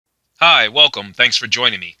Hi, welcome. Thanks for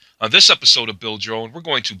joining me. On this episode of Build Your Own, we're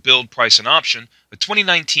going to build, price, and option the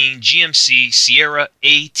 2019 GMC Sierra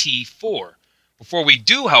AT4. Before we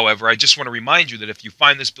do, however, I just want to remind you that if you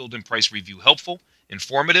find this build and price review helpful,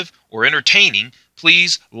 informative, or entertaining,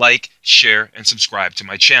 please like, share, and subscribe to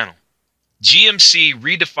my channel. GMC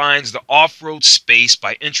redefines the off-road space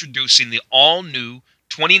by introducing the all-new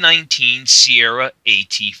 2019 Sierra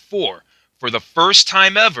AT4. For the first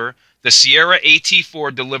time ever, the Sierra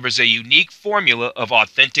AT4 delivers a unique formula of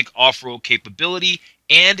authentic off-road capability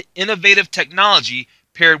and innovative technology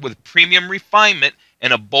paired with premium refinement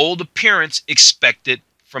and a bold appearance expected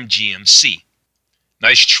from GMC.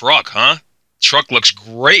 Nice truck, huh? Truck looks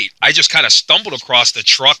great. I just kind of stumbled across the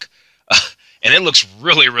truck and it looks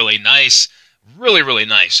really nice. Really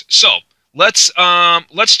nice. So let's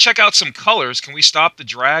check out some colors. Can we stop the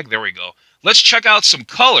drag? There we go. Let's check out some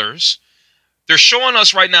colors. They're showing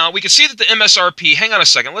us right now, we can see that the MSRP, hang on a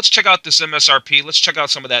second, let's check out this MSRP. Let's check out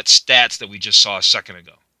some of that stats that we just saw a second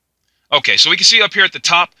ago. Okay, so we can see up here at the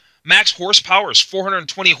top, max horsepower is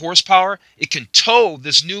 420 horsepower. It can tow,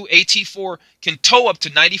 this new AT4 can tow up to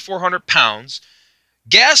 9,400 pounds.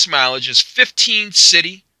 Gas mileage is 15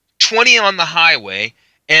 city, 20 on the highway,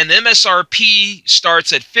 and the MSRP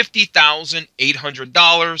starts at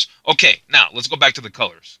 $50,800. Okay, now let's go back to the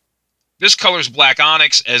colors. This color is black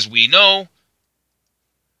onyx, as we know.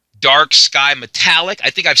 Dark sky metallic. I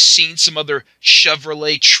think I've seen some other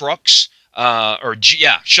Chevrolet trucks,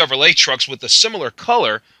 Chevrolet trucks with a similar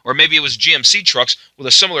color, or maybe it was GMC trucks with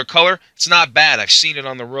a similar color. It's not bad. I've seen it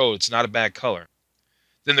on the road. It's not a bad color.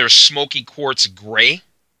 Then there's smoky quartz gray,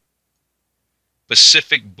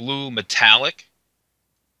 Pacific blue metallic.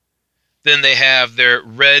 Then they have their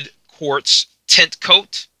red quartz tint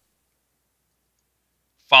coat,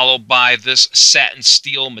 followed by this satin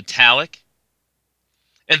steel metallic.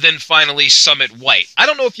 And then finally, Summit White. I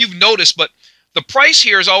don't know if you've noticed, but the price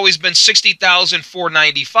here has always been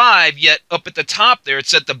 $60,495, yet up at the top there, it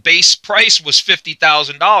said the base price was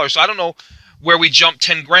 $50,000. So I don't know where we jumped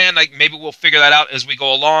 10 grand. Maybe we'll figure that out as we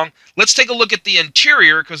go along. Let's take a look at the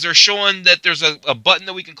interior, because they're showing that there's a button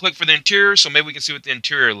that we can click for the interior, so maybe we can see what the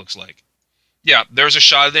interior looks like. Yeah, there's a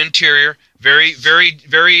shot of the interior. Very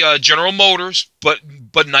General Motors, but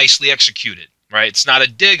nicely executed, right? It's not a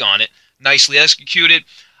dig on it. Nicely executed.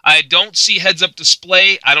 I don't see heads-up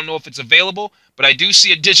display. I don't know if it's available, but I do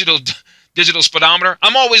see a digital speedometer.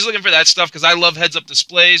 I'm always looking for that stuff because I love heads-up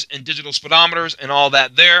displays and digital speedometers and all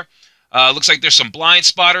that there. Looks like there's some blind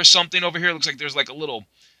spot or something over here. Looks like there's like a little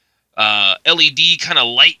LED kind of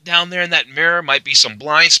light down there in that mirror. Might be some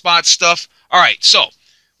blind spot stuff. All right, so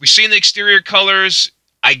we've seen the exterior colors.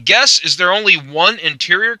 I guess, is there only one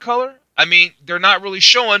interior color? I mean, they're not really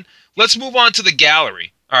showing. Let's move on to the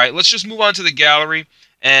gallery. All right, let's just move on to the gallery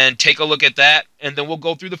and take a look at that, and then we'll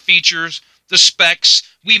go through the features, the specs.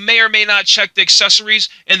 We may or may not check the accessories,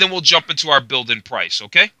 and then we'll jump into our build-in price,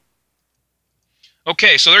 okay?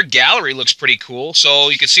 Okay, so their gallery looks pretty cool. So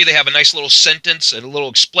you can see they have a nice little sentence, and a little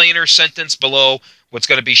explainer sentence below what's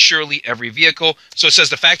going to be surely every vehicle. So it says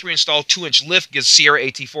the factory-installed 2-inch lift gives Sierra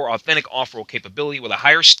AT4 authentic off-road capability with a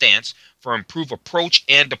higher stance for improved approach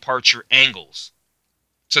and departure angles.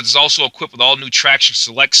 So it's also equipped with all-new traction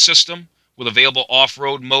select system with available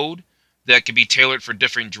off-road mode that can be tailored for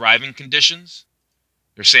different driving conditions.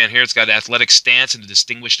 They're saying here it's got an athletic stance and a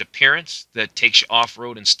distinguished appearance that takes you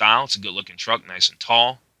off-road in style. It's a good-looking truck, nice and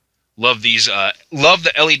tall. Love these. Love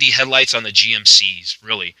the LED headlights on the GMCs.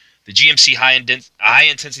 Really, the GMC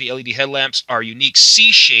high-intensity LED headlamps are unique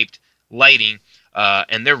C-shaped lighting,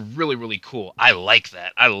 and they're really cool. I like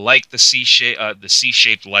that. I like the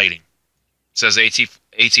C-shaped lighting. It says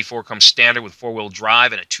AT4 comes standard with 4-wheel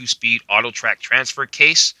drive and a 2-speed auto-track transfer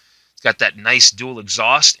case. It's got that nice dual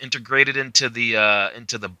exhaust integrated into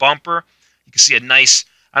the bumper. You can see a nice,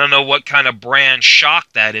 I don't know what kind of brand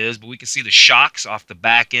shock that is, but we can see the shocks off the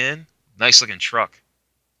back end. Nice looking truck.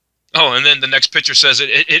 Oh, and then the next picture says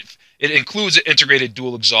it includes an integrated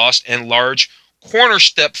dual exhaust and large corner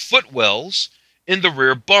step footwells in the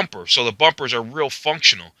rear bumper. So the bumpers are real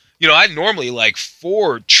functional. You know, I normally like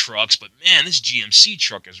Ford trucks, but man, this GMC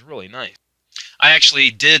truck is really nice. I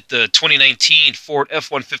actually did the 2019 Ford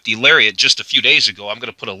F-150 Lariat just a few days ago. I'm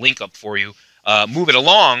going to put a link up for you. Move it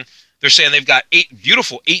along. They're saying they've got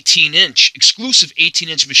beautiful 18-inch, exclusive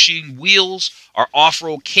 18-inch machine wheels, are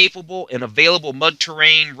off-road capable and available mud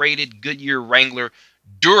terrain rated Goodyear Wrangler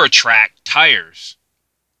Duratrack tires.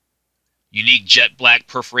 Unique jet black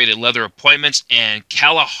perforated leather appointments and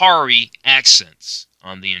Kalahari accents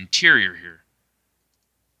on the interior here.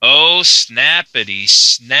 Oh, snappity,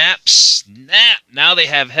 snap. Now they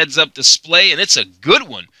have heads-up display, and it's a good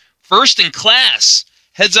one. First in class.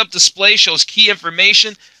 Heads-up display shows key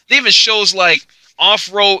information. It even shows like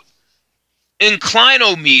off-road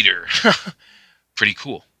inclinometer. Pretty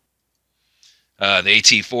cool. The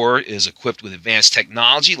AT4 is equipped with advanced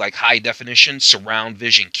technology like high-definition surround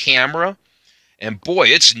vision camera. And boy,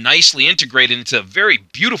 it's nicely integrated into a very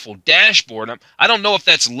beautiful dashboard. I don't know if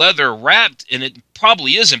that's leather wrapped, and it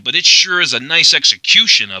probably isn't, but it sure is a nice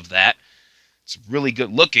execution of that. It's really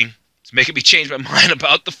good looking. It's making me change my mind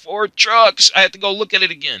about the Ford trucks. I have to go look at it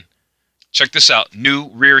again. Check this out. New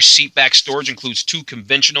rear seat back storage includes 2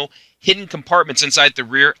 conventional hidden compartments inside the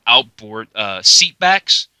rear outboard seat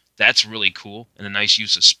backs. That's really cool and a nice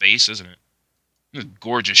use of space, isn't it? A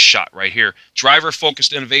gorgeous shot right here.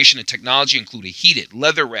 Driver-focused innovation and technology include a heated,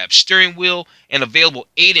 leather-wrapped steering wheel and available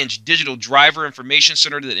 8-inch digital driver information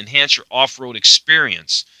center that enhance your off-road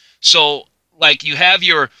experience. So, like, you have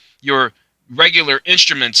your regular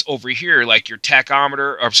instruments over here, like your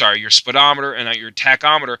tachometer, or sorry, your speedometer and your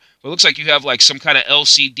tachometer. But it looks like you have like some kind of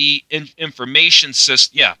LCD information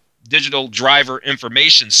system. Yeah, digital driver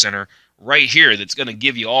information center right here that's going to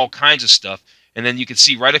give you all kinds of stuff. And then you can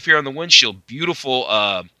see right up here on the windshield, beautiful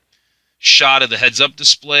shot of the heads-up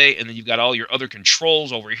display. And then you've got all your other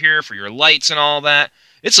controls over here for your lights and all that.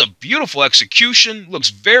 It's a beautiful execution. Looks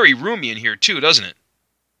very roomy in here too, doesn't it?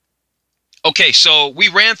 Okay, so we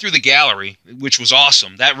ran through the gallery, which was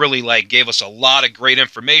awesome. That really gave us a lot of great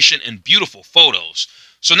information and beautiful photos.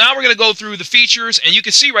 So now we're going to go through the features, and you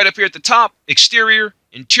can see right up here at the top, exterior,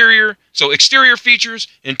 interior. So exterior features,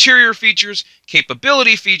 interior features,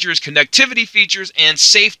 capability features, connectivity features, and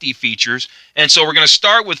safety features. And so we're going to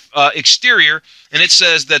start with exterior, and it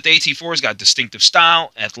says that the AT4's got distinctive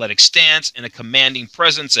style, athletic stance, and a commanding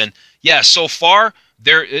presence. And yeah, so far,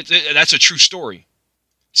 that's a true story.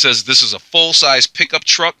 It says this is a full-size pickup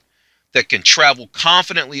truck that can travel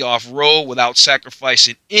confidently off-road without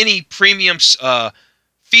sacrificing any premium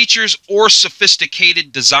features or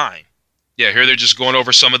sophisticated design. Yeah, here they're just going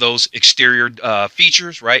over some of those exterior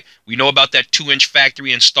features, right? We know about that 2-inch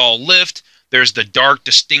factory installed lift. There's the dark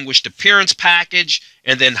distinguished appearance package,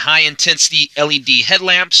 and then high-intensity LED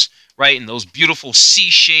headlamps, right? And those beautiful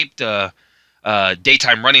C-shaped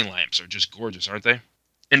daytime running lamps are just gorgeous, aren't they?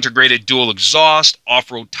 Integrated dual exhaust,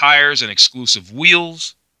 off-road tires, and exclusive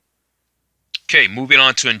wheels. Okay, moving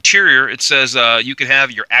on to interior, it says you can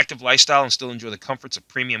have your active lifestyle and still enjoy the comforts of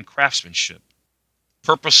premium craftsmanship.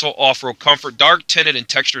 Purposeful off-road comfort, dark tinted and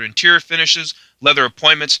textured interior finishes, leather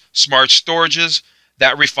appointments, smart storages.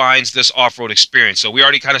 That refines this off-road experience. So we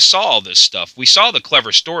already kind of saw all this stuff. We saw the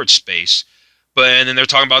clever storage space, and then they're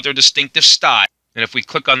talking about their distinctive style. And if we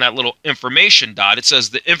click on that little information dot, it says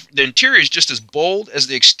the interior is just as bold as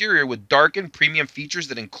the exterior with darkened premium features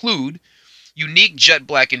that include unique jet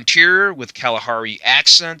black interior with Kalahari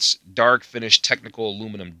accents, dark finished technical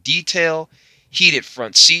aluminum detail, heated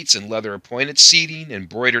front seats and leather appointed seating,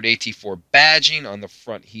 embroidered AT4 badging on the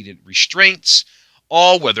front heated restraints,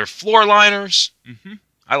 all-weather floor liners.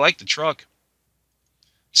 I like the truck.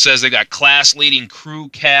 It says they got class-leading crew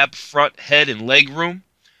cab front head and leg room.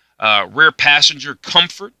 Rear passenger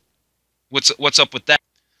comfort. What's up with that?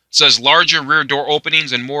 It says larger rear door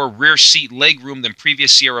openings and more rear seat leg room than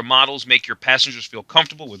previous Sierra models make your passengers feel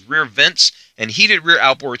comfortable with rear vents and heated rear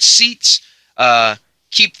outboard seats.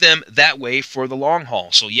 Keep them that way for the long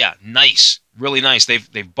haul. So yeah, nice, really nice.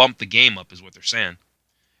 They've bumped the game up, is what they're saying.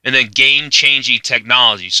 And then game-changing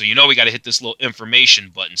technology. So you know we got to hit this little information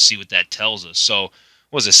button, see what that tells us. So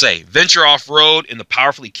what does it say? Venture off-road in the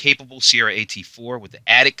powerfully capable Sierra AT4 with the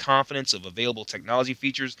added confidence of available technology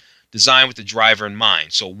features designed with the driver in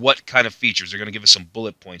mind. So what kind of features? They're going to give us some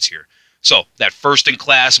bullet points here. So that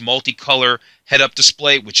first-in-class multicolor head-up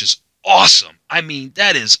display, which is awesome. I mean,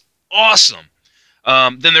 that is awesome.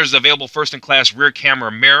 Then there's the available first-in-class rear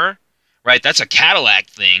camera mirror, right? That's a Cadillac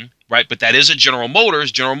thing, right? But that is a General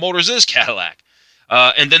Motors. General Motors is Cadillac.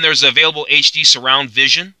 And then there's the available HD surround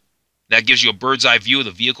vision. That gives you a bird's eye view of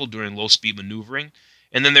the vehicle during low-speed maneuvering.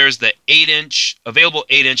 And then there's the 8-inch,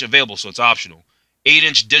 available, so it's optional,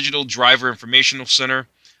 8-inch digital driver informational center,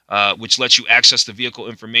 which lets you access the vehicle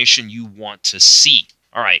information you want to see.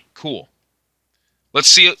 All right, cool. Let's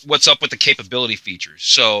see what's up with the capability features.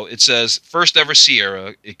 So it says, first ever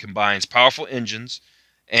Sierra, it combines powerful engines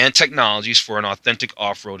and technologies for an authentic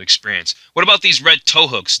off-road experience. What about these red tow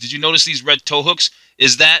hooks? Did you notice these red tow hooks?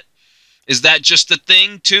 Is that just the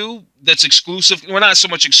thing, too, that's exclusive? Well, not so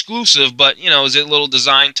much exclusive, but, you know, is it a little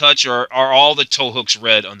design touch, or are all the tow hooks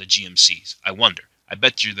red on the GMCs? I wonder. I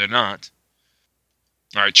bet you they're not.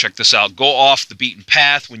 All right, check this out. Go off the beaten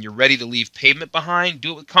path when you're ready to leave pavement behind.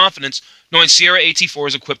 Do it with confidence, knowing Sierra AT4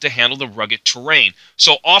 is equipped to handle the rugged terrain.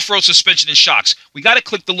 So off-road suspension and shocks. We got to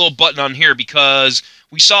click the little button on here because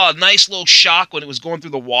we saw a nice little shock when it was going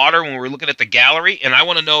through the water when we were looking at the gallery, and I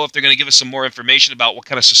want to know if they're going to give us some more information about what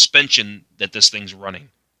kind of suspension that this thing's running.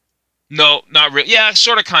 No, not really. Yeah,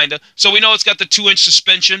 sort of, kind of. So we know it's got the 2-inch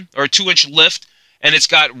suspension, or 2-inch lift, and it's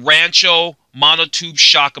got Rancho monotube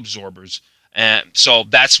shock absorbers. And so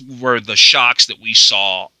that's where the shocks that we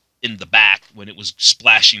saw in the back when it was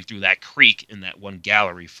splashing through that creek in that one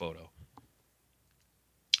gallery photo.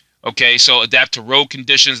 Okay, so adapt to road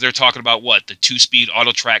conditions. They're talking about what? The 2-speed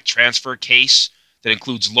auto-track transfer case that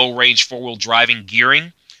includes low-range 4-wheel driving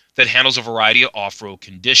gearing that handles a variety of off-road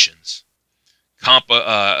conditions.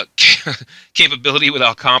 Capability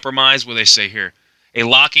without compromise, what do they say here? A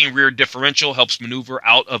locking rear differential helps maneuver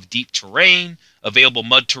out of deep terrain. Available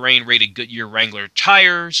mud terrain rated Goodyear Wrangler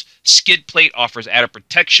tires. Skid plate offers added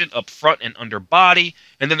protection up front and under body.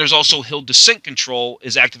 And then there's also hill descent control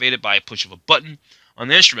is activated by a push of a button on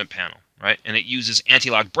the instrument panel, right? And it uses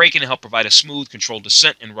anti-lock braking to help provide a smooth, controlled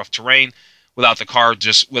descent in rough terrain without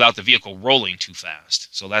the vehicle rolling too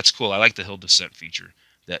fast. So that's cool. I like the hill descent feature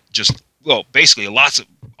that basically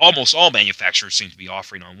almost all manufacturers seem to be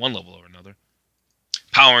offering on one level or another.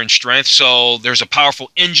 Power and strength. So there's a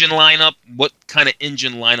powerful engine lineup. What kind of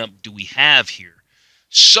engine lineup do we have here?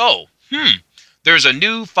 So, there's a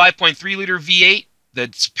new 5.3-liter V8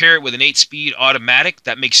 that's paired with an 8-speed automatic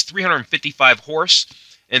that makes 355 horse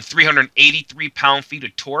and 383 pound-feet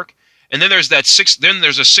of torque. And then there's a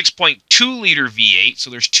 6.2-liter V8. So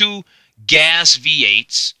there's two gas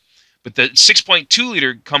V8s, but the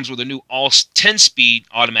 6.2-liter comes with a new all 10-speed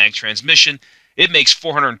automatic transmission. It makes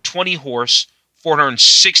 420 horse,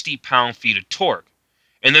 460 pound-feet of torque.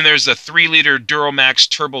 And then there's the 3-liter Duramax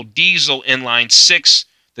Turbo Diesel Inline 6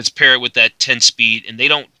 that's paired with that 10-speed, and they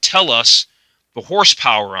don't tell us the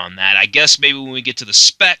horsepower on that. I guess maybe when we get to the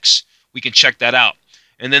specs, we can check that out.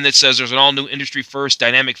 And then it says there's an all-new industry-first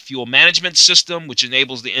dynamic fuel management system, which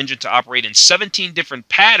enables the engine to operate in 17 different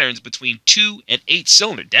patterns between 2 and 8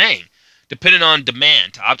 cylinder. Dang. Depending on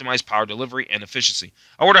demand to optimize power delivery and efficiency.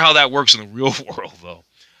 I wonder how that works in the real world, though.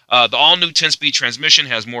 The all-new 10-speed transmission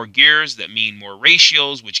has more gears that mean more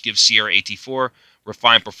ratios, which gives Sierra AT4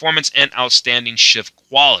 refined performance and outstanding shift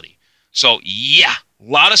quality. So, yeah,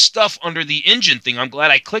 a lot of stuff under the engine thing. I'm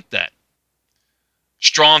glad I clicked that.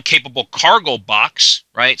 Strong, capable cargo box,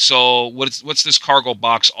 right? So what's this cargo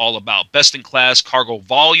box all about? Best-in-class cargo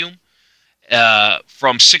volume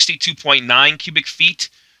from 62.9 cubic feet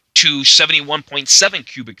to 71.7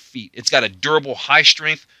 cubic feet. It's got a durable,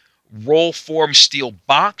 high-strength, roll-form steel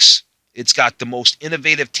box. It's got the most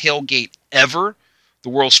innovative tailgate ever. The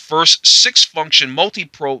world's first 6-function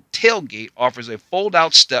multi-pro tailgate offers a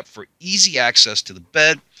fold-out step for easy access to the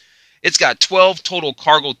bed. It's got 12 total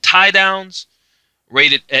cargo tie-downs,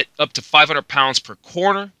 rated at up to 500 pounds per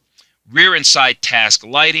corner. Rear and side task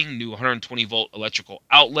lighting, new 120-volt electrical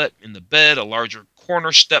outlet in the bed, a larger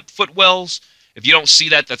corner step footwells. If you don't see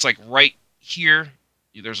that, that's like right here.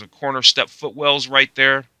 There's a corner step footwells right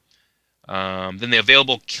there. Then the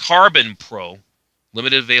available Carbon Pro,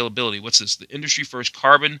 limited availability. What's this? The industry first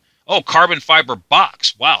carbon fiber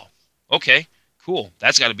box. Wow. Okay, cool.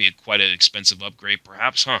 That's got to be quite an expensive upgrade,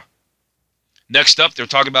 perhaps, huh? Next up, they're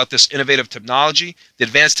talking about this innovative technology. The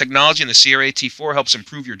advanced technology in the Sierra AT4 helps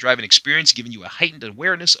improve your driving experience, giving you a heightened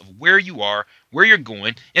awareness of where you are, where you're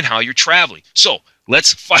going, and how you're traveling. So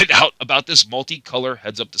let's find out about this multicolor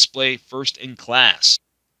heads-up display, first in class.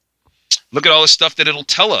 Look at all the stuff that it'll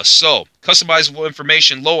tell us. So, customizable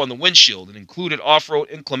information low on the windshield. An included off-road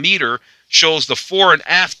inclinometer shows the fore and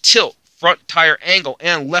aft tilt, front tire angle,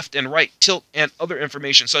 and left and right tilt, and other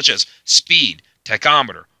information such as speed,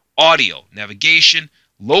 tachometer, audio, navigation,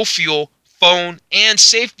 low fuel, phone, and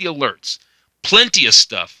safety alerts. Plenty of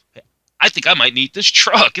stuff. I think I might need this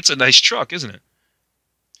truck. It's a nice truck, isn't it?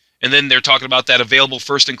 And then they're talking about that available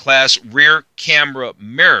first-in-class rear camera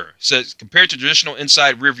mirror. It says, compared to traditional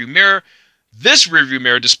inside rearview mirror, this rearview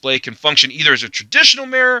mirror display can function either as a traditional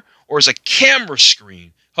mirror or as a camera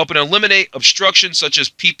screen, helping eliminate obstructions such as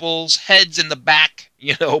people's heads in the back,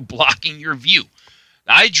 blocking your view.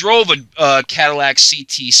 I drove a Cadillac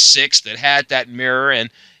CT6 that had that mirror, and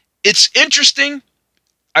it's interesting.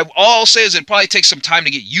 All I'll say is it probably takes some time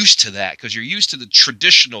to get used to that because you're used to the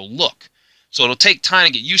traditional look. So it'll take time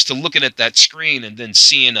to get used to looking at that screen and then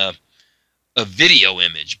seeing a video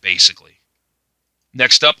image, basically.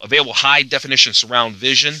 Next up, available high-definition surround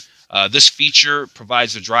vision. This feature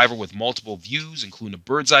provides the driver with multiple views, including a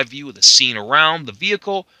bird's eye view of the scene around the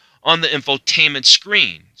vehicle on the infotainment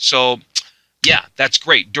screen. So Yeah, that's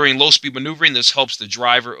great. During low-speed maneuvering, this helps the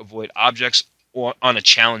driver avoid objects on a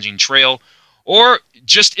challenging trail or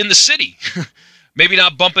just in the city. Maybe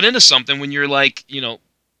not bumping into something when you're like,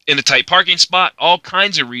 in a tight parking spot. All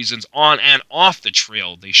kinds of reasons on and off the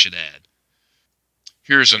trail they should add.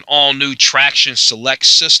 Here's an all-new traction select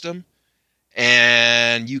system,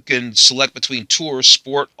 and you can select between tour,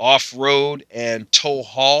 sport, off-road, and tow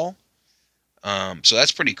haul. So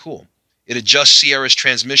that's pretty cool. It adjusts Sierra's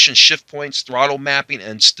transmission shift points, throttle mapping,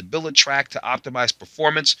 and stability track to optimize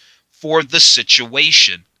performance for the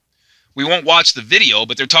situation. We won't watch the video,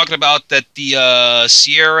 but they're talking about that the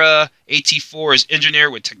Sierra AT4 is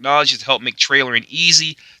engineered with technology to help make trailering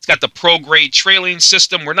easy. It's got the pro-grade trailing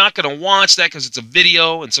system. We're not going to watch that because it's a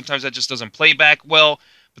video, and sometimes that just doesn't play back well.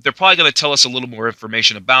 But they're probably going to tell us a little more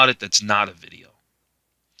information about it that's not a video.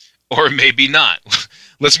 Or maybe not.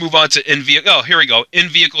 Let's move on to in-vehicle. Oh, here we go.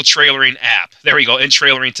 In-vehicle trailering app. There we go.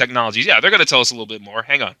 In-trailering technologies. Yeah, they're going to tell us a little bit more.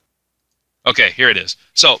 Hang on. Okay, here it is.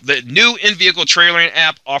 So the new in-vehicle trailering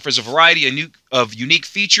app offers a variety of unique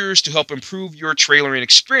features to help improve your trailering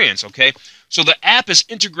experience. Okay, so the app is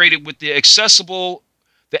integrated with and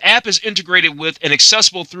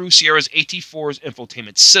accessible through Sierra's AT4's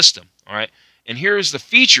infotainment system. All right, and here's the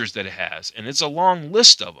features that it has, and it's a long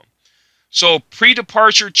list of them. So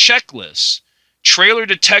pre-departure checklists, trailer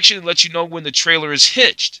detection lets you know when the trailer is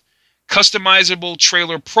hitched, customizable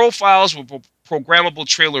trailer profiles with programmable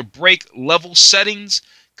trailer brake level settings,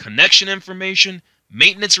 connection information,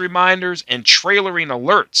 maintenance reminders, and trailering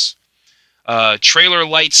alerts. Trailer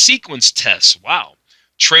light sequence tests. Wow.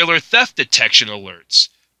 Trailer theft detection alerts.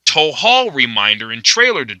 Tow haul reminder and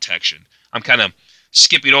trailer detection. I'm kind of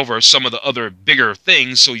skipping over some of the other bigger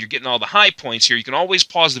things, so you're getting all the high points here. You can always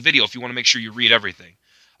pause the video if you want to make sure you read everything.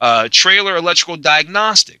 Trailer electrical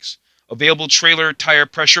diagnostics. Available trailer tire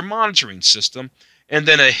pressure monitoring system. And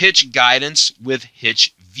then a hitch guidance with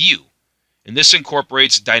hitch view. And this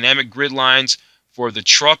incorporates dynamic grid lines for the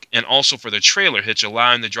truck and also for the trailer hitch,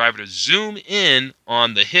 allowing the driver to zoom in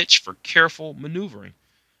on the hitch for careful maneuvering.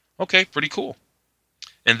 Okay, pretty cool.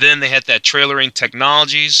 And then they had that trailering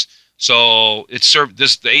technologies. So the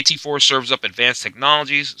AT4 serves up advanced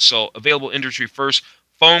technologies. So available industry first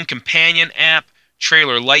phone companion app,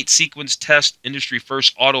 trailer light sequence test, industry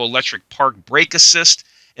first auto electric park brake assist,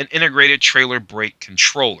 an integrated trailer brake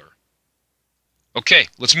controller. Okay,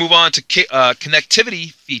 let's move on to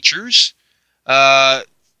connectivity features.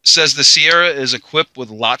 Says the Sierra is equipped with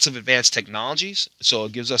lots of advanced technologies, so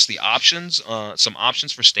it gives us the options, some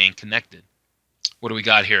options for staying connected. What do we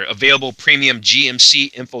got here? Available premium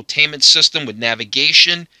GMC infotainment system with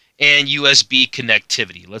navigation and USB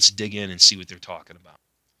connectivity. Let's dig in and see what they're talking about.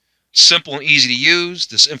 Simple and easy to use.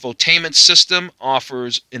 This infotainment system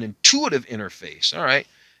offers an intuitive interface. All right.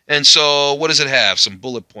 And so what does it have? Some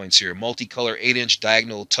bullet points here. Multicolor 8-inch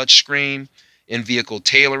diagonal touchscreen, in-vehicle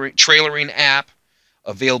trailering app,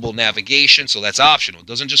 available navigation. So that's optional. It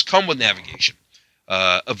doesn't just come with navigation.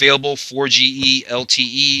 Available 4G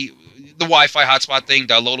LTE, the Wi-Fi hotspot thing,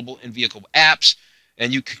 downloadable in-vehicle apps.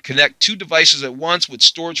 And you can connect 2 devices at once with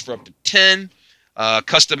storage for up to 10.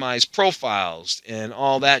 Customized profiles and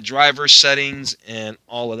all that, driver settings and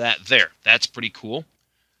all of that there. That's pretty cool.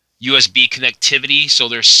 USB connectivity, so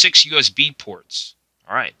there's 6 USB ports.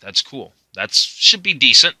 All right, that's cool. That should be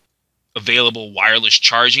decent. Available wireless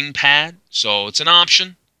charging pad, so it's an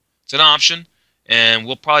option. It's an option, and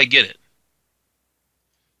we'll probably get it.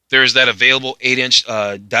 There's that available 8-inch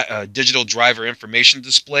digital driver information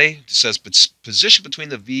display. It says position between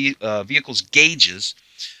the vehicle's gauges.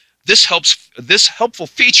 This helpful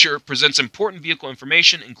feature presents important vehicle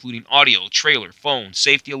information, including audio, trailer, phone,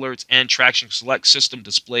 safety alerts, and traction select system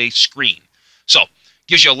display screen. So,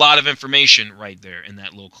 gives you a lot of information right there in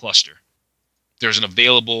that little cluster. There's an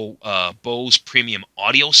available Bose premium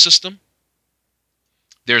audio system.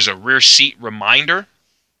 There's a rear seat reminder.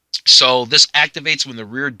 So, this activates when the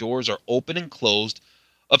rear doors are open and closed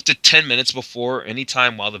up to 10 minutes before any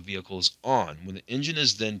time while the vehicle is on. When the engine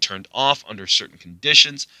is then turned off under certain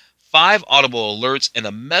conditions, 5 audible alerts and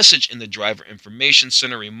a message in the driver information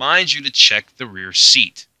center reminds you to check the rear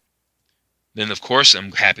seat. Then, of course,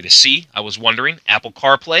 I'm happy to see, I was wondering, Apple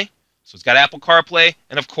CarPlay. So it's got Apple CarPlay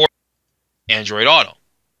and, of course, Android Auto.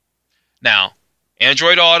 Now,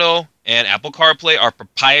 Android Auto and Apple CarPlay are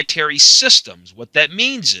proprietary systems. What that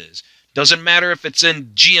means is, doesn't matter if it's in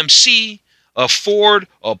GMC, a Ford,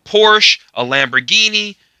 a Porsche, a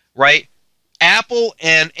Lamborghini, right? Apple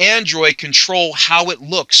and Android control how it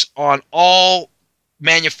looks on all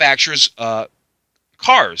manufacturers'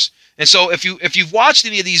 cars. And so if you've watched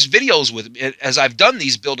any of these videos with as I've done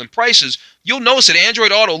these build and prices, you'll notice that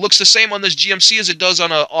Android Auto looks the same on this GMC as it does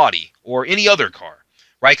on an Audi or any other car,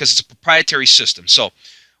 right? Because it's a proprietary system. So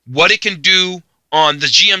what it can do on the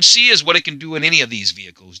GMC is what it can do in any of these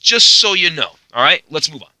vehicles, just so you know. All right,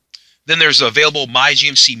 let's move on. Then there's the available My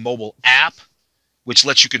GMC mobile app, which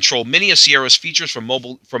lets you control many of Sierra's features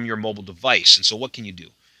from your mobile device. And so what can you do?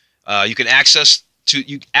 You can access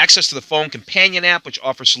to the phone companion app, which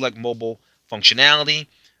offers select mobile functionality.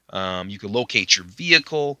 You can locate your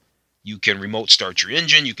vehicle. You can remote start your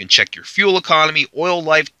engine. You can check your fuel economy, oil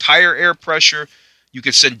life, tire air pressure. You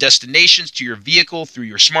can send destinations to your vehicle through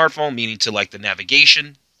your smartphone, meaning to like the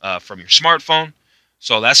navigation from your smartphone.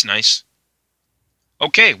 So that's nice.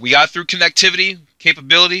 Okay, we got through connectivity,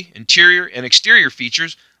 capability, interior, and exterior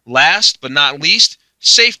features. Last but not least,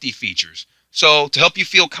 safety features. So to help you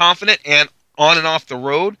feel confident and on and off the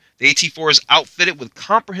road, the AT4 is outfitted with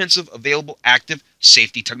comprehensive available active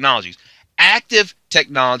safety technologies. Active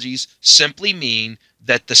technologies simply mean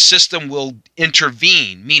that the system will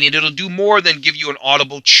intervene, meaning it'll do more than give you an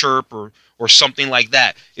audible chirp or something like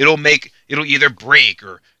that. It'll either brake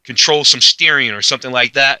or control some steering or something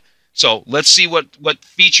like that. So let's see what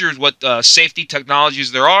features, what safety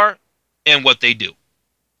technologies there are and what they do.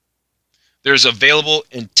 There's available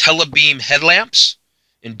IntelliBeam headlamps.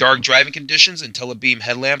 In dark driving conditions, IntelliBeam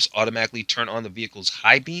headlamps automatically turn on the vehicle's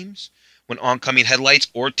high beams. When oncoming headlights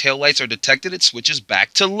or taillights are detected, it switches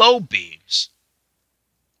back to low beams.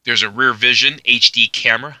 There's a rear vision HD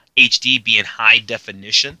camera, HD being high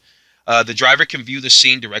definition. The driver can view the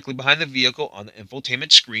scene directly behind the vehicle on the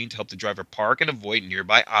infotainment screen to help the driver park and avoid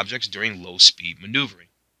nearby objects during low-speed maneuvering.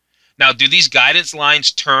 Now, do these guidance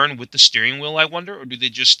lines turn with the steering wheel, I wonder, or do they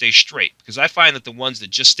just stay straight? Because I find that the ones that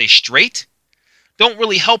just stay straight don't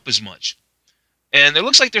really help as much. And it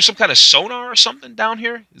looks like there's some kind of sonar or something down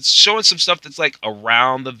here. It's showing some stuff that's like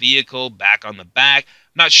around the vehicle, back on the back.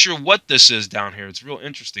 I'm not sure what this is down here. It's real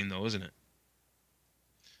interesting, though, isn't it?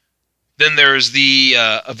 Then there's the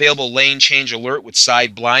available lane change alert with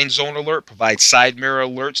side blind zone alert. Provides side mirror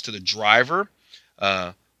alerts to the driver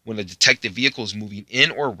when a detected vehicle is moving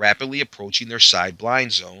in or rapidly approaching their side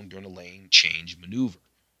blind zone during a lane change maneuver.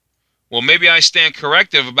 Well, maybe I stand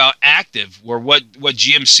corrective about active, or what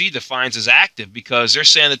GMC defines as active, because they're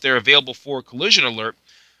saying that they're available for collision alert.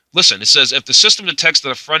 Listen, it says if the system detects that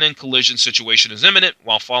a front-end collision situation is imminent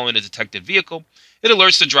while following a detected vehicle, it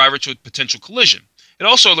alerts the driver to a potential collision. It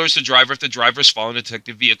also alerts the driver if the driver is following a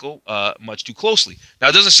detected vehicle much too closely. Now,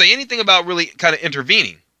 it doesn't say anything about really kind of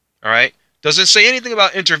intervening, all right? Doesn't say anything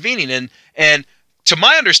about intervening, and to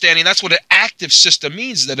my understanding, that's what an active system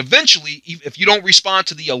means, that eventually, if you don't respond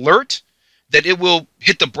to the alert, that it will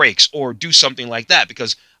hit the brakes or do something like that,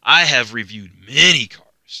 because I have reviewed many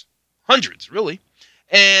cars, hundreds, really,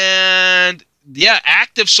 and yeah,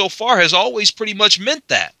 active so far has always pretty much meant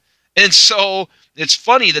that. And so it's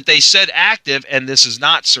funny that they said active, and this is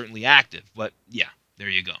not certainly active, but yeah, there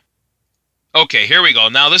you go. Okay, here we go.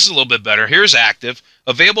 Now this is a little bit better. Here's active.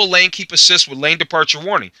 Available lane keep assist with lane departure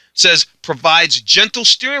warning. It says provides gentle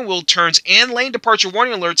steering wheel turns and lane departure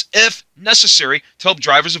warning alerts if necessary to help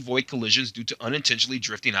drivers avoid collisions due to unintentionally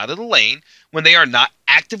drifting out of the lane when they are not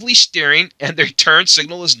actively steering and their turn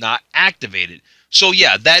signal is not activated. So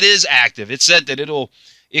yeah, that is active. It said that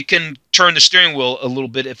it can turn the steering wheel a little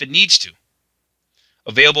bit if it needs to.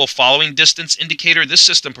 Available following distance indicator. This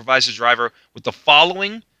system provides the driver with the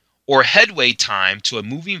following or headway time to a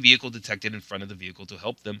moving vehicle detected in front of the vehicle to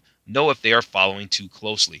help them know if they are following too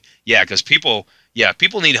closely. Yeah, because people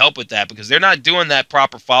need help with that, because they're not doing that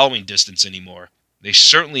proper following distance anymore. They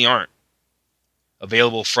certainly aren't.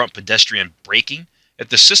 Available front pedestrian braking. If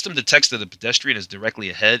the system detects that the pedestrian is directly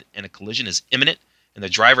ahead and a collision is imminent and the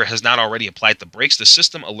driver has not already applied the brakes, the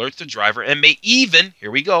system alerts the driver and may even,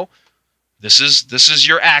 here we go, this is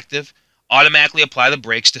your active, automatically apply the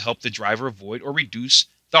brakes to help the driver avoid or reduce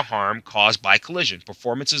the harm caused by collision.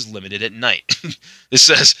 Performance is limited at night. It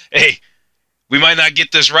says, hey, we might not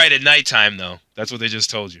get this right at nighttime, though. That's what they just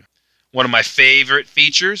told you. One of my favorite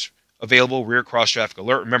features, available rear cross-traffic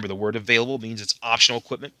alert. Remember, the word available means it's optional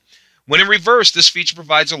equipment. When in reverse, this feature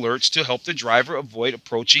provides alerts to help the driver avoid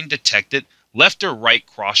approaching detected left or right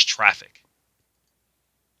cross traffic.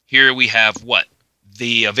 Here we have what?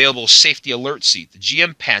 The available safety alert seat. The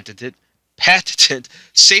GM patented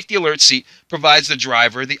safety alert seat provides the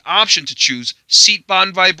driver the option to choose seat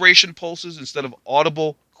bond vibration pulses instead of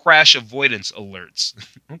audible crash avoidance alerts.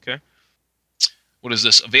 Okay. What is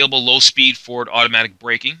this? Available low-speed forward automatic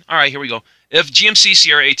braking. All right, here we go. If GMC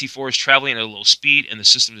Sierra AT4 is traveling at a low speed and the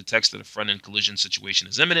system detects that a front-end collision situation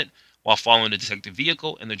is imminent while following a detected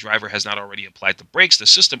vehicle and the driver has not already applied the brakes, the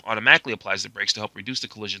system automatically applies the brakes to help reduce the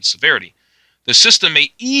collision severity. The system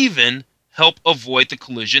may even help avoid the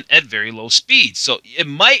collision at very low speeds, so it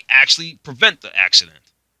might actually prevent the accident.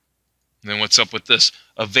 And then what's up with this?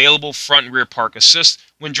 Available front and rear park assist.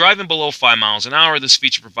 When driving below 5 miles an hour, this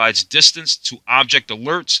feature provides distance to object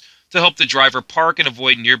alerts to help the driver park and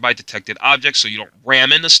avoid nearby detected objects so you don't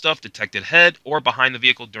ram into stuff detected ahead or behind the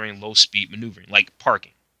vehicle during low-speed maneuvering, like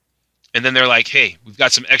parking. And then they're like, hey, we've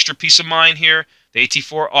got some extra peace of mind here. The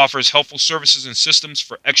AT4 offers helpful services and systems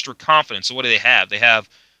for extra confidence. So what do they have? They have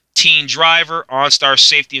Teen Driver, OnStar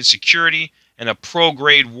Safety and Security, and a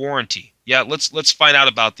pro-grade warranty. Yeah, let's find out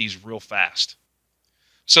about these real fast.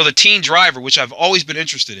 So the Teen Driver, which I've always been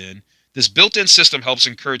interested in, this built-in system helps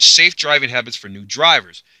encourage safe driving habits for new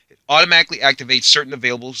drivers. It automatically activates certain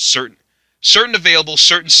available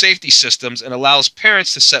safety systems and allows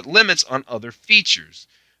parents to set limits on other features.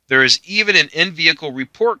 There is even an in-vehicle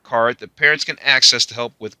report card that parents can access to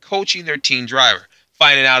help with coaching their teen driver,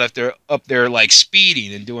 finding out if they're up there like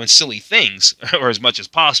speeding and doing silly things, or as much as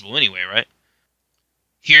possible anyway, right?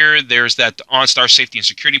 Here, there's that OnStar Safety and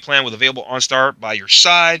Security Plan with available OnStar by your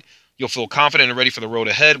side. You'll feel confident and ready for the road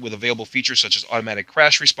ahead with available features such as automatic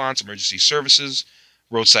crash response, emergency services,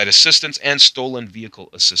 roadside assistance, and stolen vehicle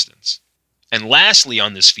assistance. And lastly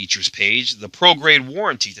on this features page, the pro-grade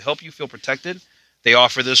warranty. To help you feel protected, they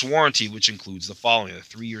offer this warranty, which includes the following: a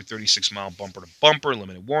 3-year 36-mile bumper-to-bumper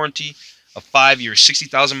limited warranty, a 5-year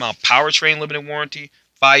 60,000-mile powertrain limited warranty,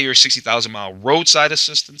 5-year 60,000-mile roadside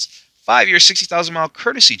assistance, 5-year 60,000-mile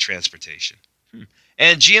courtesy transportation,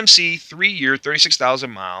 and GMC 3-year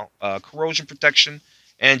 36,000-mile corrosion protection,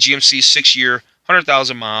 and GMC 6-year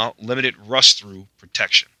 100,000-mile limited rust-through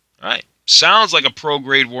protection. All right, sounds like a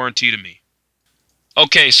pro-grade warranty to me.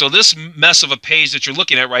 Okay, so this mess of a page that you're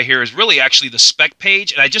looking at right here is really actually the spec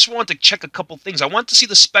page, and I just want to check a couple things. I want to see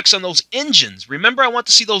the specs on those engines. Remember, I want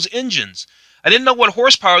to see those engines. I didn't know what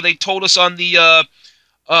horsepower they told us on the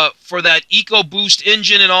for that EcoBoost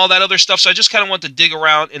engine and all that other stuff, so I just kind of want to dig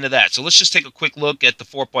around into that. So let's just take a quick look at the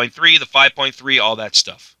 4.3, the 5.3, all that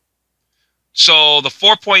stuff. So the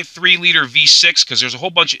 4.3 liter V6, because there's a whole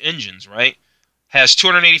bunch of engines, right, has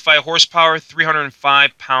 285 horsepower,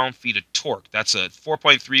 305 pound-feet of torque. That's a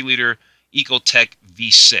 4.3 liter Ecotec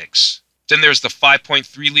V6. Then there's the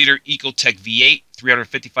 5.3 liter Ecotec V8,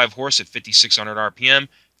 355 horse at 5,600 RPM,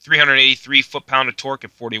 383 foot-pound of torque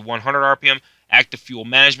at 4,100 RPM, active fuel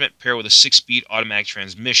management paired with a 6-speed automatic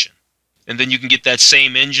transmission. And then you can get that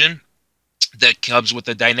same engine that comes with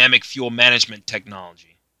the dynamic fuel management technology.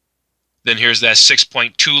 Then here's that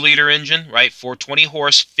 6.2 liter engine, right? 420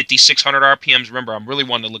 horse, 5,600 RPMs. Remember, I'm really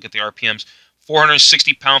wanting to look at the RPMs.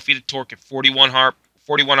 460 pound-feet of torque at 4,100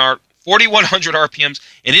 RPMs,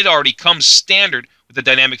 and it already comes standard with the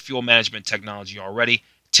dynamic fuel management technology already.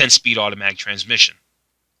 10-speed automatic transmission.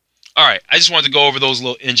 All right, I just wanted to go over those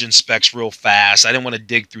little engine specs real fast. I didn't want to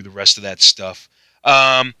dig through the rest of that stuff.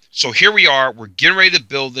 So here we are. We're getting ready to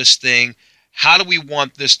build this thing. How do we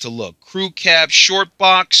want this to look? Crew cab short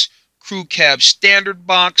box, crew cab standard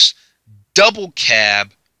box, double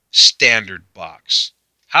cab standard box.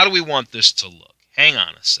 How do we want this to look? Hang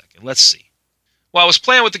on a second. Let's see. Well, I was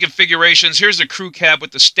playing with the configurations. Here's the crew cab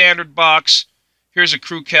with the standard box. Here's a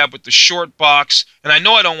crew cab with the short box. And I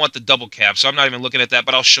know I don't want the double cab, so I'm not even looking at that,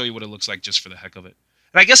 but I'll show you what it looks like just for the heck of it.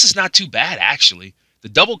 And I guess it's not too bad, actually. The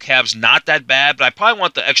double cab's not that bad, but I probably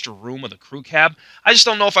want the extra room of the crew cab. I just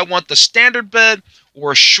don't know if I want the standard bed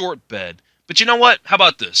or a short bed. But you know what? How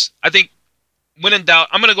about this? I think, when in doubt,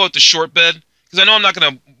 I'm going to go with the short bed because I know I'm not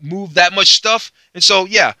going to move that much stuff. And so,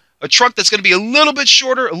 yeah, a truck that's going to be a little bit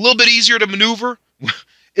shorter, a little bit easier to maneuver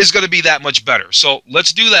is going to be that much better. So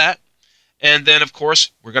let's do that. And then, of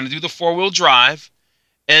course, we're going to do the four-wheel drive.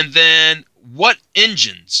 And then what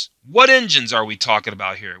engines? What engines are we talking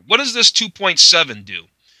about here? What does this 2.7 do?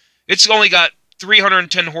 It's only got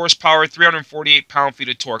 310 horsepower, 348 pound-feet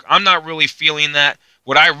of torque. I'm not really feeling that.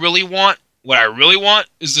 What I really want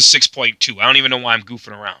is the 6.2. I don't even know why I'm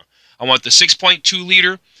goofing around. I want the 6.2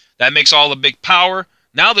 liter. That makes all the big power.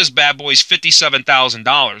 Now this bad boy's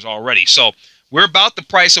 $57,000 already. So we're about the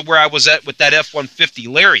price of where I was at with that F-150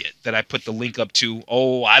 Lariat that I put the link up to,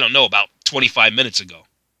 I don't know, about 25 minutes ago.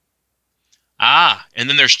 And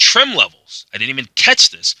then there's trim levels. I didn't even catch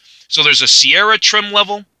this. So there's a Sierra trim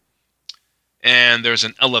level, and there's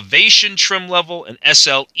an Elevation trim level, an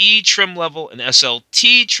SLE trim level, an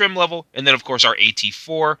SLT trim level, and then, of course, our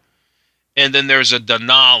AT4. And then there's a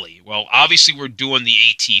Denali. Well, obviously we're doing the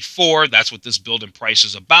AT4. That's what this build and price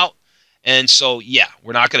is about. And so, yeah,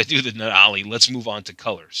 we're not going to do the Denali. Let's move on to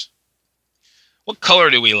colors. What color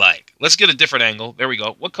do we like? Let's get a different angle. There we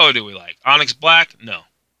go. What color do we like? Onyx black? No,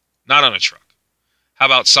 not on a truck. How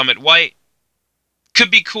about Summit white? Could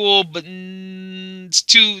be cool, but it's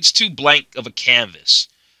too blank of a canvas.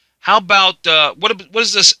 How about what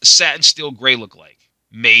does this satin steel gray look like?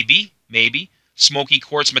 Maybe. Smoky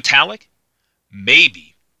quartz metallic?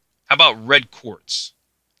 Maybe. How about red quartz?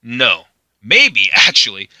 No. Maybe,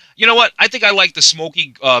 actually. You know what? I think I like the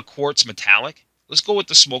smoky quartz metallic. Let's go with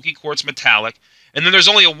the smoky quartz metallic. And then there's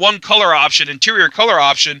only a one color option, interior color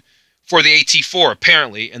option, for the AT4,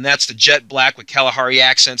 apparently, and that's the jet black with Kalahari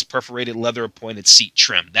accents, perforated leather appointed seat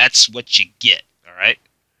trim. That's what you get, all right?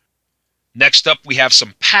 Next up, we have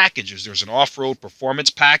some packages. There's an off-road performance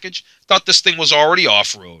package. Thought this thing was already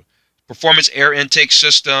off-road. Performance air intake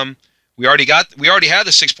system. We already had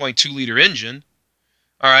the 6.2 liter engine.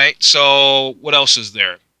 All right, so what else is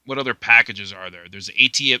there? What other packages are there? There's the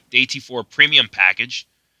AT4 premium package.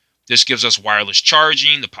 This gives us wireless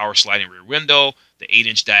charging, the power sliding rear window, the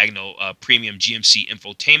 8-inch diagonal premium GMC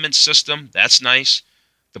infotainment system. That's nice.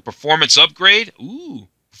 The performance upgrade. Ooh.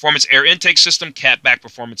 Performance air intake system, catback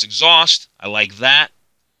performance exhaust. I like that.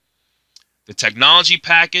 The technology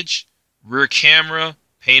package, rear camera,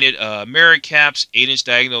 painted mirror caps, 8-inch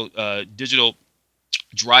diagonal digital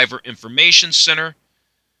driver information center.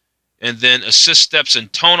 And then assist steps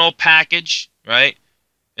and tonal package, right?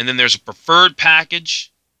 And then there's a preferred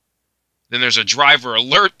package. Then there's a driver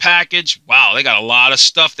alert package. Wow, they got a lot of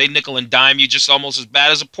stuff. They nickel and dime you just almost as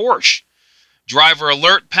bad as a Porsche. Driver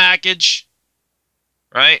alert package,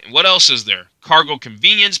 right? And what else is there? Cargo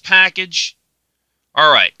convenience package.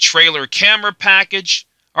 All right, trailer camera package.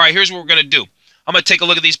 All right, here's what we're going to do. I'm going to take a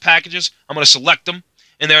look at these packages. I'm going to select them,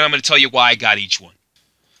 and then I'm going to tell you why I got each one.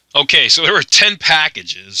 Okay, so there were 10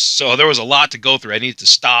 packages, so there was a lot to go through. I needed to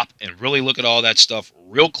stop and really look at all that stuff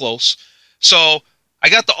real close. So I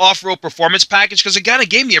got the off-road performance package because it kind of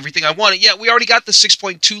gave me everything I wanted. Yeah, we already got the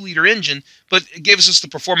 6.2 liter engine, but it gives us the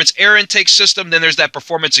performance air intake system. Then there's that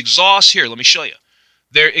performance exhaust. Here, let me show you.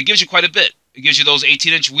 There, it gives you quite a bit. It gives you those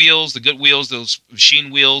 18-inch wheels, the good wheels, those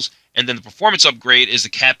machine wheels, and then the performance upgrade is the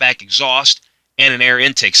catback exhaust and an air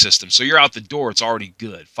intake system. So you're out the door, it's already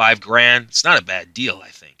good. $5,000, it's not a bad deal, I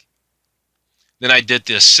think. Then I did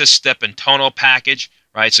the assist step and tonal package,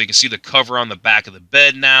 right? So you can see the cover on the back of the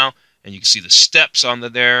bed now, and you can see the steps on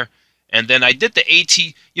there. And then I did the AT,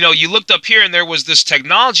 you know, you looked up here and there was this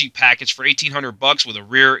technology package for $1,800 with a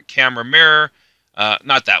rear camera mirror.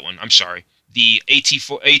 Not that one, I'm sorry. The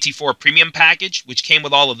AT4 premium package, which came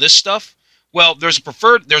with all of this stuff. Well, there's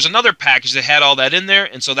another package that had all that in there,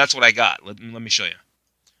 and so that's what I got. Let me show you.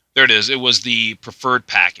 There it is. It was the preferred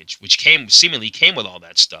package, which seemingly came with all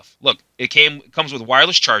that stuff. Look, it comes with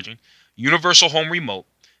wireless charging, universal home remote,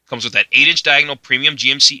 comes with that 8-inch diagonal premium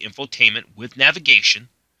GMC infotainment with navigation,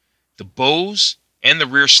 the Bose, and the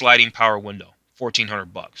rear sliding power window.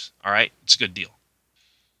 $1,400. All right, it's a good deal.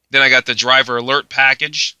 Then I got the driver alert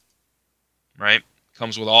package, right?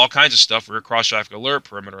 Comes with all kinds of stuff, rear cross traffic alert,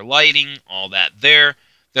 perimeter lighting, all that there.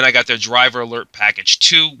 Then I got their driver alert package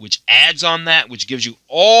 2, which adds on that, which gives you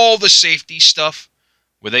all the safety stuff,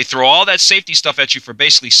 where they throw all that safety stuff at you for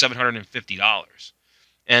basically $750.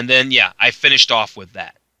 And then, yeah, I finished off with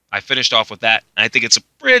that. And I think it's a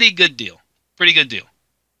pretty good deal. Pretty good deal.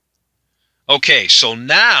 Okay, so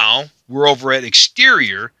now we're over at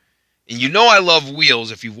exterior, and you know I love wheels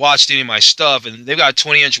if you've watched any of my stuff, and they've got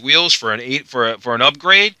 20-inch wheels for an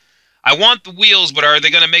upgrade. I want the wheels, but are they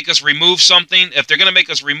going to make us remove something? If they're going to make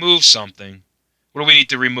us remove something, what do we need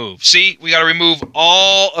to remove? See, we got to remove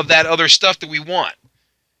all of that other stuff that we want.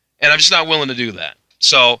 And I'm just not willing to do that.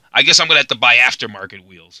 So I guess I'm going to have to buy aftermarket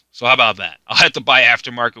wheels. So how about that? I'll have to buy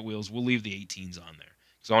aftermarket wheels. We'll leave the 18s on there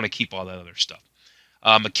because I want to keep all that other stuff.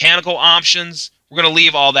 Mechanical options, we're going to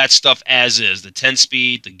leave all that stuff as is. The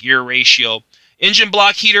 10-speed, the gear ratio. Engine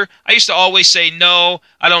block heater, I used to always say, no,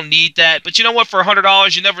 I don't need that. But you know what? For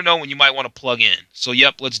 $100, you never know when you might want to plug in. So,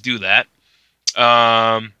 yep, let's do that.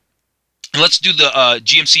 Let's do the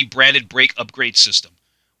GMC branded brake upgrade system.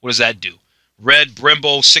 What does that do? Red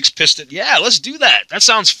Brembo 6-piston. Yeah, let's do that. That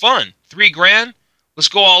sounds fun. $3,000. Let's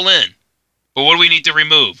go all in. But what do we need to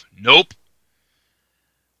remove? Nope.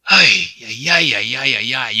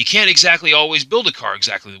 You can't exactly always build a car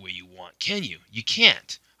exactly the way you want, can you? You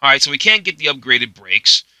can't. All right, so we can't get the upgraded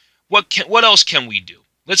brakes. What else can we do?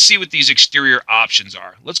 Let's see what these exterior options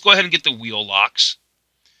are. Let's go ahead and get the wheel locks.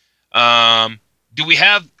 Do we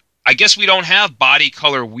have... I guess we don't have body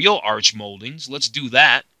color wheel arch moldings. Let's do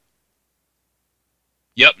that.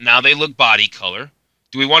 Yep, now they look body color.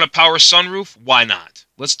 Do we want a power sunroof? Why not?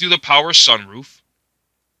 Let's do the power sunroof.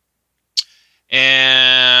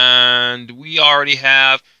 And we already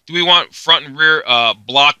have, do we want front and rear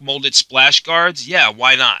block molded splash guards? Yeah,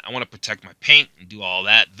 why not? I want to protect my paint and do all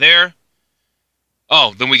that there.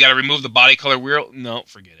 Oh, then we got to remove the body color wheel? No,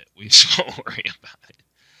 forget it. We don't worry about it.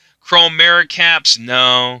 Chrome mirror caps?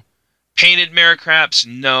 No. Painted mirror caps?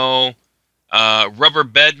 No. Rubber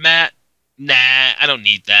bed mat? Nah, I don't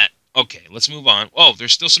need that. Okay, let's move on. Oh,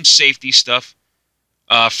 there's still some safety stuff.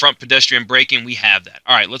 Front pedestrian braking, we have that.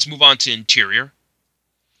 All right, let's move on to interior.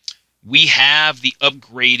 We have the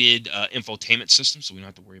upgraded infotainment system, so we don't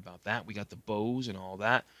have to worry about that. We got the Bose and all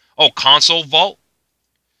that. Oh, console vault.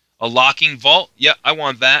 A locking vault. Yeah, I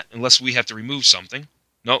want that, unless we have to remove something.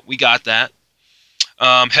 No, we got that.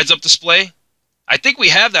 Heads-up display. I think we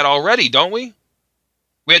have that already, don't we?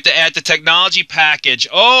 We have to add the technology package.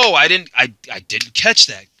 Oh, I didn't catch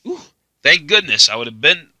that. Ooh, thank goodness. I would have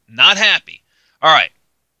been not happy. All right.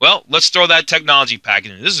 Well, let's throw that technology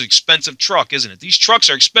package in. This is an expensive truck, isn't it? These trucks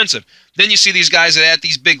are expensive. Then you see these guys that add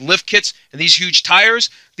these big lift kits and these huge tires.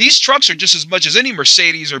 These trucks are just as much as any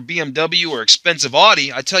Mercedes or BMW or expensive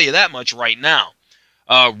Audi. I tell you that much right now.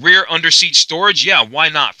 Rear underseat storage. Yeah, why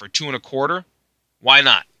not? For $2 1/4. Why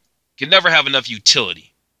not? Can never have enough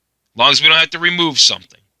utility. As long as we don't have to remove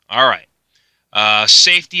something. All right.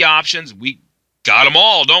 Safety options. We got them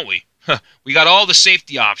all, don't we? We got all the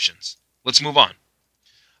safety options. Let's move on.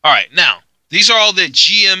 All right, now, these are all the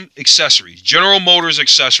GM accessories, General Motors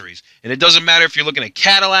accessories. And it doesn't matter if you're looking at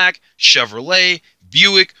Cadillac, Chevrolet,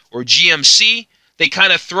 Buick, or GMC. They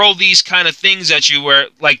kind of throw these kind of things at you where,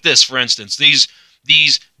 like this, for instance,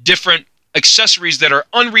 these different accessories that are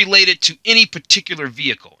unrelated to any particular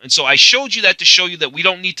vehicle. And so I showed you that to show you that we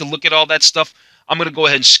don't need to look at all that stuff. I'm going to go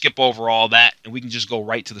ahead and skip over all that, and we can just go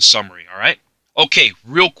right to the summary, all right? Okay,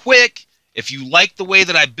 real quick. If you like the way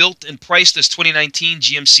that I built and priced this 2019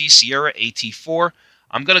 GMC Sierra AT4,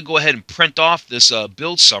 I'm going to go ahead and print off this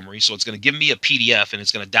build summary. So it's going to give me a PDF, and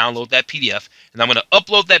it's going to download that PDF. And I'm going to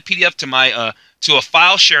upload that PDF to my to a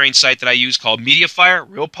file sharing site that I use called Mediafire,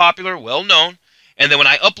 real popular, well known. And then when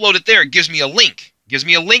I upload it there, it gives me a link. It gives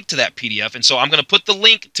me a link to that PDF. And so I'm going to put the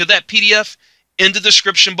link to that PDF in the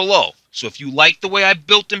description below. So if you like the way I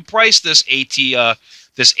built and priced this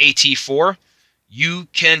AT4, you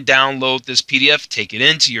can download this PDF, take it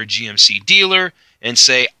into your GMC dealer, and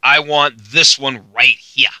say, I want this one right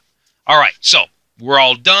here. All right, so we're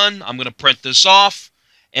all done. I'm going to print this off.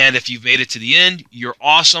 And if you've made it to the end, you're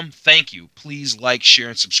awesome. Thank you. Please like, share,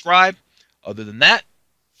 and subscribe. Other than that,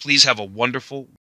 please have a wonderful